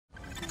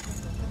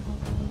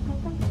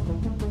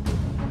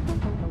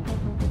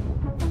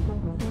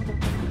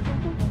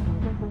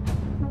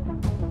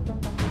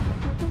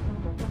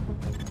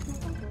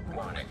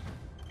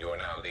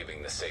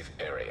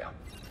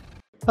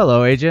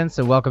Hello agents,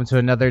 and welcome to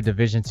another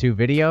Division 2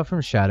 video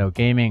from Shadow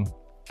Gaming.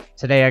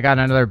 Today I got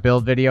another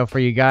build video for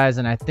you guys,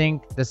 and I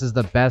think this is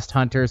the best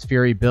Hunter's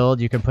Fury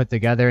build you can put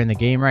together in the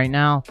game right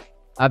now.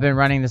 I've been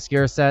running this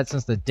gear set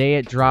since the day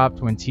it dropped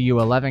when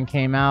TU11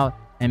 came out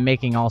and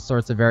making all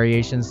sorts of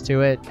variations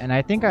to it, and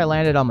I think I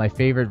landed on my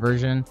favorite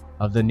version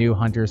of the new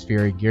Hunter's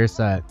Fury gear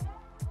set.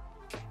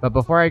 But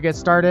before I get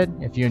started,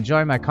 if you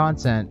enjoy my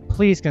content,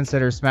 please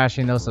consider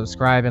smashing those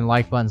subscribe and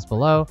like buttons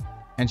below,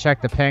 and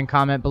check the pinned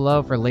comment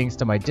below for links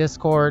to my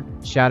Discord,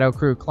 Shadow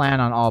Crew clan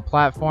on all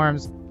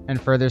platforms, and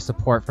further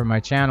support for my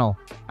channel.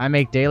 I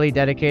make daily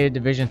dedicated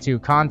Division 2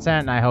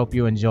 content, and I hope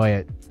you enjoy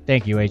it.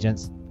 Thank you,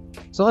 agents.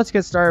 So let's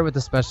get started with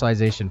the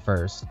specialization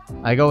first.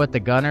 I go with the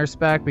gunner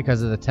spec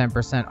because of the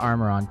 10%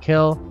 armor on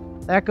kill.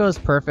 That goes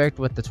perfect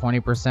with the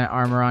 20%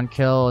 armor on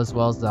kill as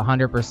well as the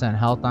 100%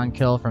 health on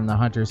kill from the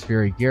Hunter's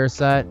Fury gear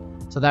set.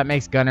 So that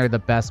makes gunner the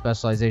best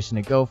specialization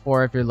to go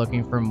for if you're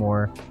looking for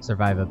more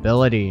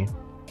survivability.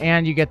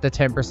 And you get the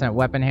 10%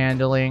 weapon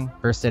handling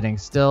for sitting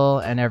still,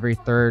 and every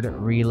third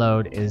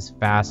reload is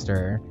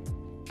faster.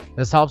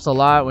 This helps a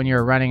lot when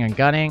you're running and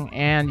gunning,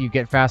 and you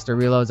get faster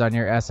reloads on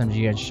your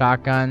SMG and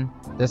shotgun.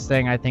 This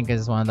thing I think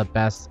is one of the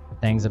best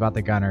things about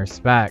the gunner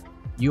spec.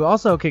 You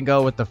also can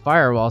go with the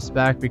firewall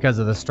spec because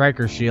of the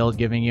striker shield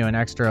giving you an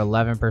extra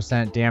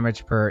 11%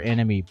 damage per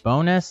enemy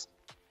bonus.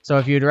 So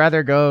if you'd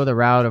rather go the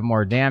route of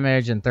more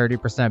damage and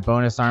 30%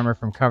 bonus armor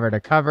from cover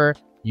to cover,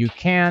 you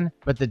can,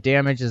 but the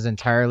damage is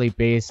entirely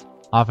based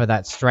off of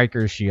that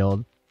striker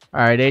shield.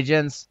 Alright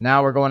agents,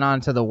 now we're going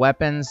on to the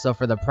weapons. So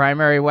for the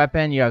primary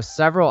weapon, you have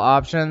several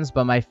options,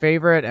 but my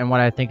favorite and what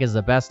I think is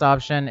the best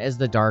option is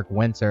the Dark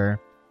Winter.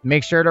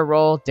 Make sure to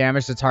roll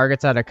damage to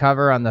targets out of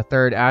cover on the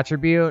third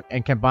attribute,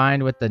 and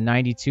combined with the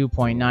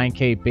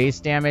 92.9k base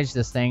damage,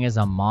 this thing is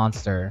a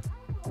monster.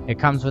 It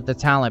comes with the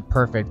talent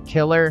Perfect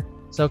Killer,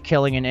 so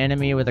killing an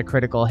enemy with a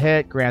critical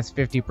hit grants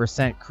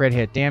 50% crit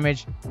hit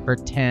damage for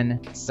 10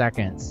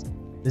 seconds.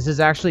 This is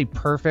actually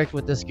perfect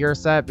with this gear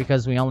set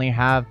because we only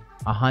have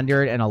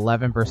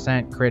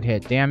 111% crit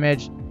hit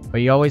damage, but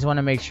you always want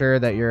to make sure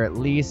that you're at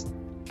least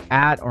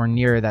at or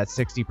near that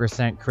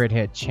 60% crit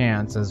hit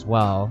chance as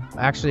well.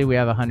 Actually, we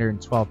have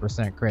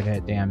 112% crit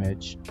hit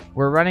damage.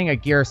 We're running a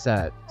gear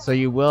set, so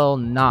you will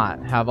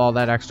not have all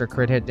that extra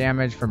crit hit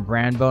damage from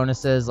brand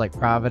bonuses like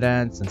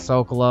Providence and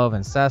Sokolov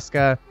and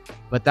Seska,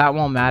 but that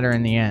won't matter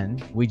in the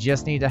end. We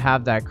just need to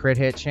have that crit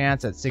hit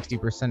chance at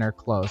 60% or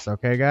close,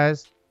 okay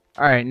guys?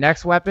 Alright,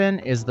 next weapon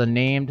is the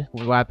named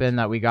weapon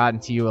that we got in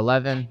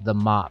TU11, the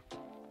Mop.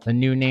 The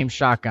new name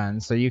shotgun,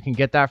 so you can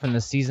get that from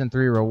the Season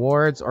 3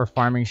 rewards or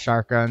farming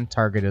shotgun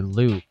targeted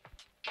loot.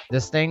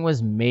 This thing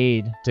was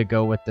made to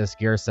go with this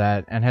gear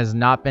set and has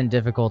not been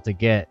difficult to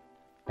get.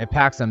 It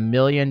packs a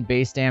million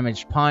base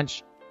damage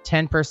punch,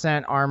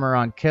 10% armor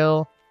on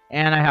kill,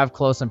 and I have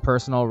close and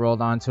personal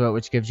rolled onto it,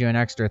 which gives you an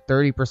extra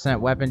 30%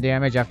 weapon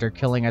damage after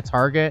killing a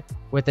target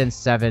within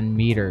 7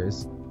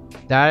 meters.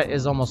 That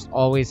is almost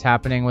always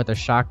happening with a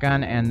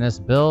shotgun and this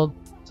build,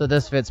 so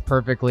this fits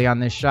perfectly on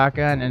this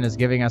shotgun and is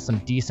giving us some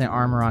decent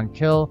armor on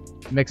kill,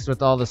 mixed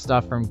with all the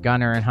stuff from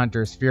Gunner and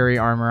Hunter's Fury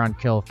armor on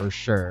kill for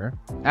sure.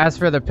 As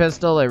for the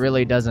pistol, it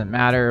really doesn't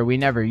matter. We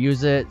never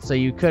use it, so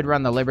you could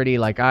run the Liberty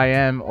like I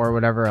am, or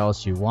whatever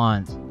else you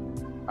want.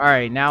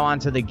 Alright, now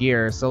onto the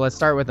gear. So let's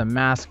start with the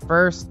mask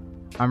first.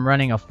 I'm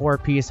running a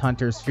 4-piece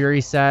Hunter's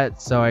Fury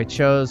set, so I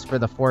chose for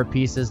the 4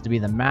 pieces to be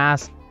the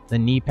mask, the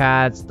knee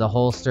pads, the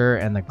holster,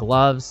 and the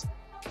gloves.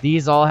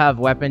 These all have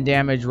weapon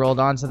damage rolled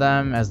onto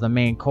them as the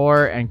main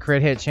core, and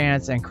crit hit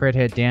chance and crit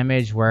hit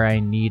damage where I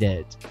need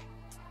it.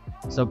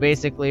 So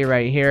basically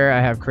right here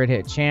I have crit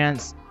hit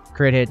chance,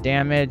 crit hit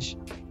damage,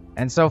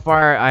 and so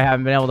far I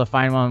haven't been able to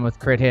find one with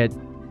crit hit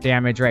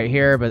damage right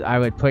here, but I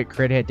would put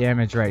crit hit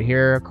damage right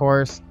here of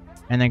course,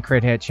 and then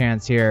crit hit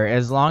chance here,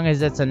 as long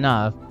as it's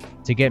enough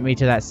to get me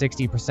to that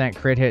 60%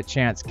 crit hit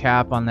chance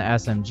cap on the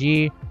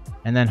SMG,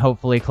 and then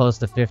hopefully close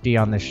to 50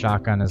 on this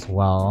shotgun as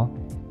well.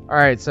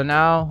 Alright, so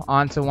now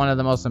on to one of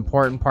the most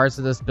important parts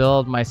of this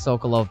build, my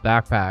Sokolov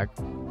backpack.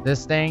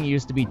 This thing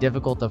used to be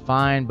difficult to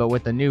find, but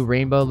with the new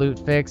rainbow loot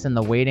fix and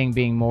the waiting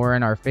being more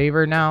in our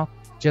favor now,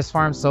 just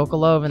farm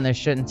Sokolov and this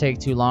shouldn't take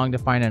too long to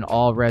find an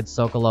all red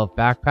Sokolov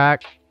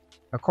backpack.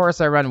 Of course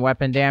I run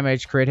weapon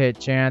damage, crit hit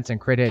chance, and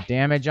crit hit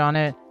damage on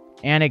it,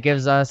 and it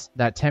gives us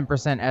that 10%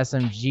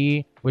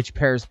 SMG, which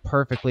pairs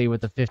perfectly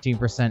with the 15%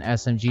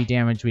 SMG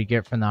damage we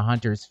get from the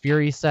Hunter's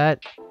Fury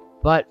set.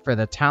 But for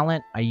the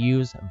talent, I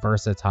use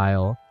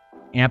Versatile.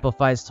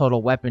 Amplifies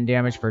total weapon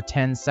damage for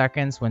 10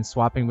 seconds when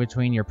swapping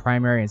between your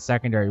primary and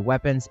secondary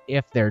weapons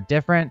if they're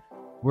different.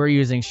 We're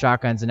using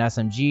shotguns and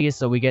SMGs,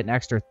 so we get an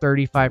extra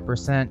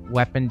 35%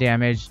 weapon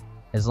damage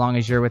as long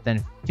as you're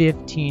within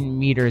 15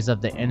 meters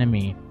of the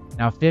enemy.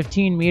 Now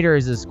 15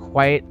 meters is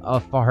quite a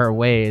far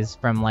ways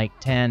from like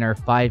 10 or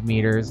 5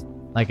 meters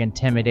like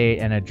Intimidate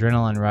and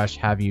Adrenaline Rush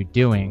have you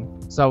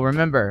doing. So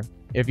remember,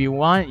 if you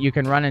want, you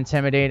can run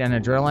Intimidate and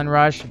Adrenaline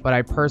Rush, but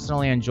I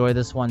personally enjoy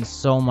this one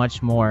so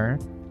much more.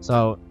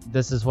 So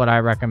this is what I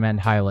recommend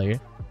highly.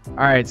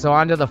 Alright, so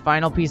on to the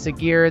final piece of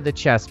gear, the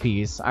chest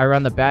piece. I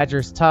run the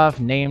Badger's Tough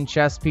named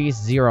chest piece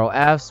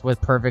 0Fs with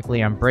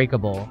Perfectly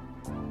Unbreakable.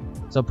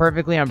 So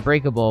Perfectly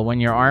Unbreakable, when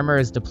your armor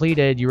is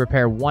depleted, you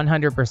repair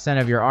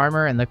 100% of your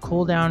armor, and the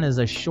cooldown is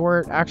a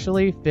short,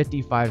 actually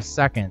 55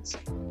 seconds.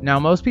 Now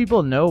most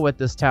people know what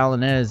this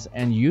talent is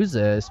and use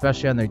it,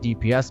 especially on their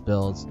DPS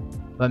builds,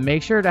 but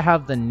make sure to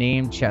have the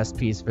named chest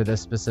piece for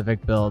this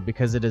specific build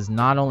because it is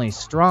not only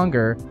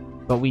stronger,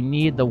 but we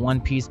need the one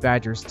piece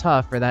Badger's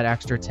Tough for that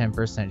extra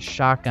 10%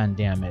 shotgun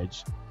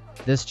damage.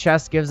 This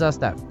chest gives us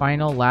that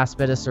final last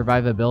bit of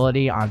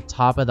survivability on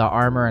top of the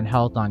armor and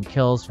health on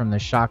kills from the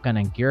shotgun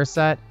and gear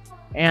set,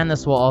 and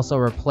this will also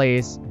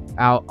replace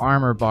out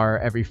armor bar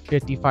every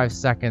 55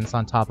 seconds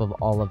on top of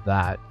all of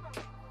that.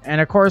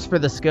 And of course for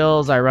the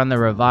skills, I run the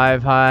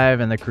Revive Hive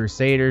and the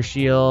Crusader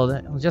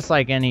Shield, just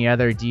like any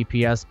other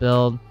DPS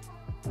build.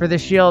 For the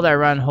shield, I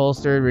run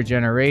Holstered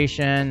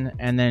Regeneration,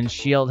 and then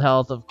Shield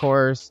Health of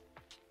course.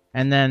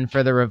 And then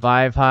for the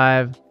Revive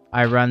Hive,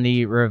 I run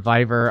the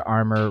Reviver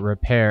Armor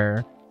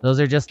Repair.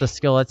 Those are just the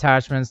skill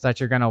attachments that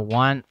you're going to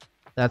want.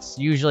 That's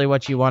usually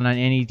what you want on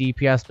any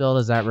DPS build,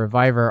 is that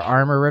Reviver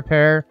Armor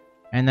Repair.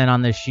 And then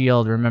on the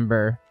shield,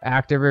 remember,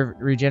 Active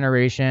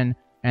Regeneration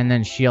and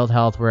then Shield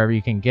Health wherever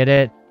you can get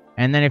it.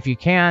 And then if you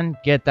can,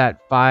 get that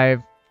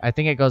 5, I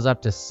think it goes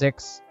up to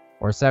 6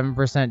 or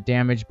 7%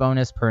 damage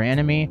bonus per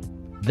enemy.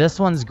 This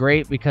one's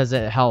great because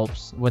it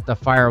helps with the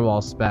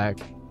Firewall spec.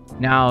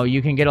 Now,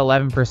 you can get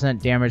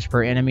 11% damage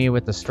per enemy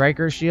with the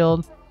Striker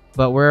Shield,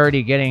 but we're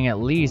already getting, at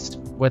least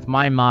with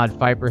my mod,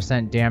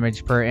 5%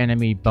 damage per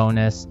enemy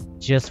bonus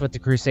just with the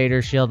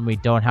Crusader Shield, and we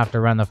don't have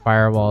to run the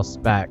Firewall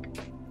spec.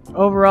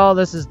 Overall,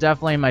 this is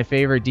definitely my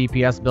favorite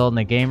DPS build in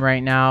the game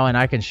right now, and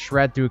I can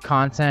shred through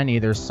content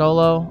either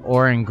solo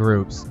or in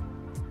groups.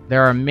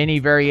 There are many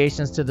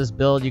variations to this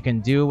build you can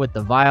do with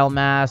the Vile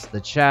Mask,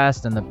 the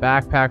chest, and the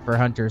backpack for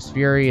Hunter's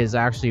Fury is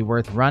actually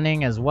worth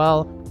running as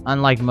well.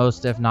 Unlike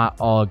most, if not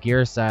all,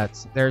 gear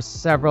sets, there's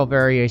several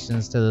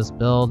variations to this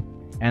build,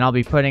 and I'll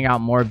be putting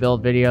out more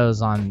build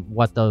videos on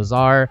what those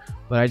are,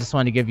 but I just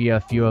want to give you a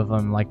few of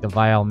them, like the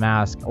Vile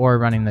Mask or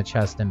running the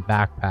chest and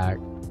backpack.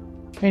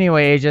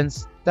 Anyway,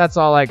 agents, that's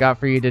all I got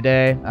for you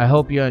today. I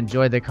hope you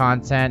enjoyed the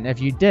content.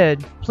 If you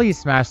did, please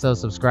smash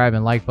those subscribe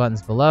and like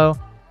buttons below.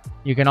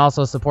 You can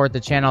also support the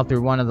channel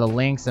through one of the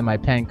links in my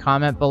pinned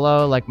comment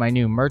below, like my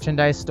new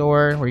merchandise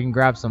store, where you can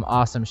grab some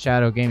awesome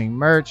Shadow Gaming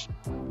merch,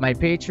 my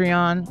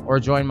Patreon, or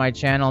join my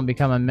channel and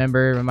become a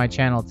member of my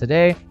channel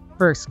today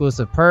for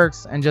exclusive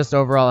perks, and just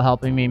overall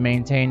helping me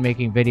maintain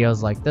making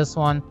videos like this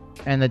one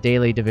and the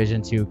daily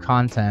Division 2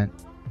 content.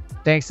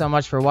 Thanks so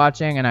much for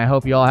watching, and I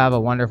hope you all have a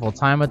wonderful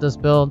time with this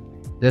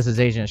build. This is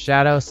Agent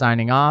Shadow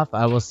signing off.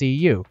 I will see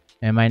you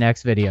in my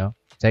next video.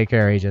 Take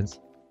care,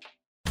 agents.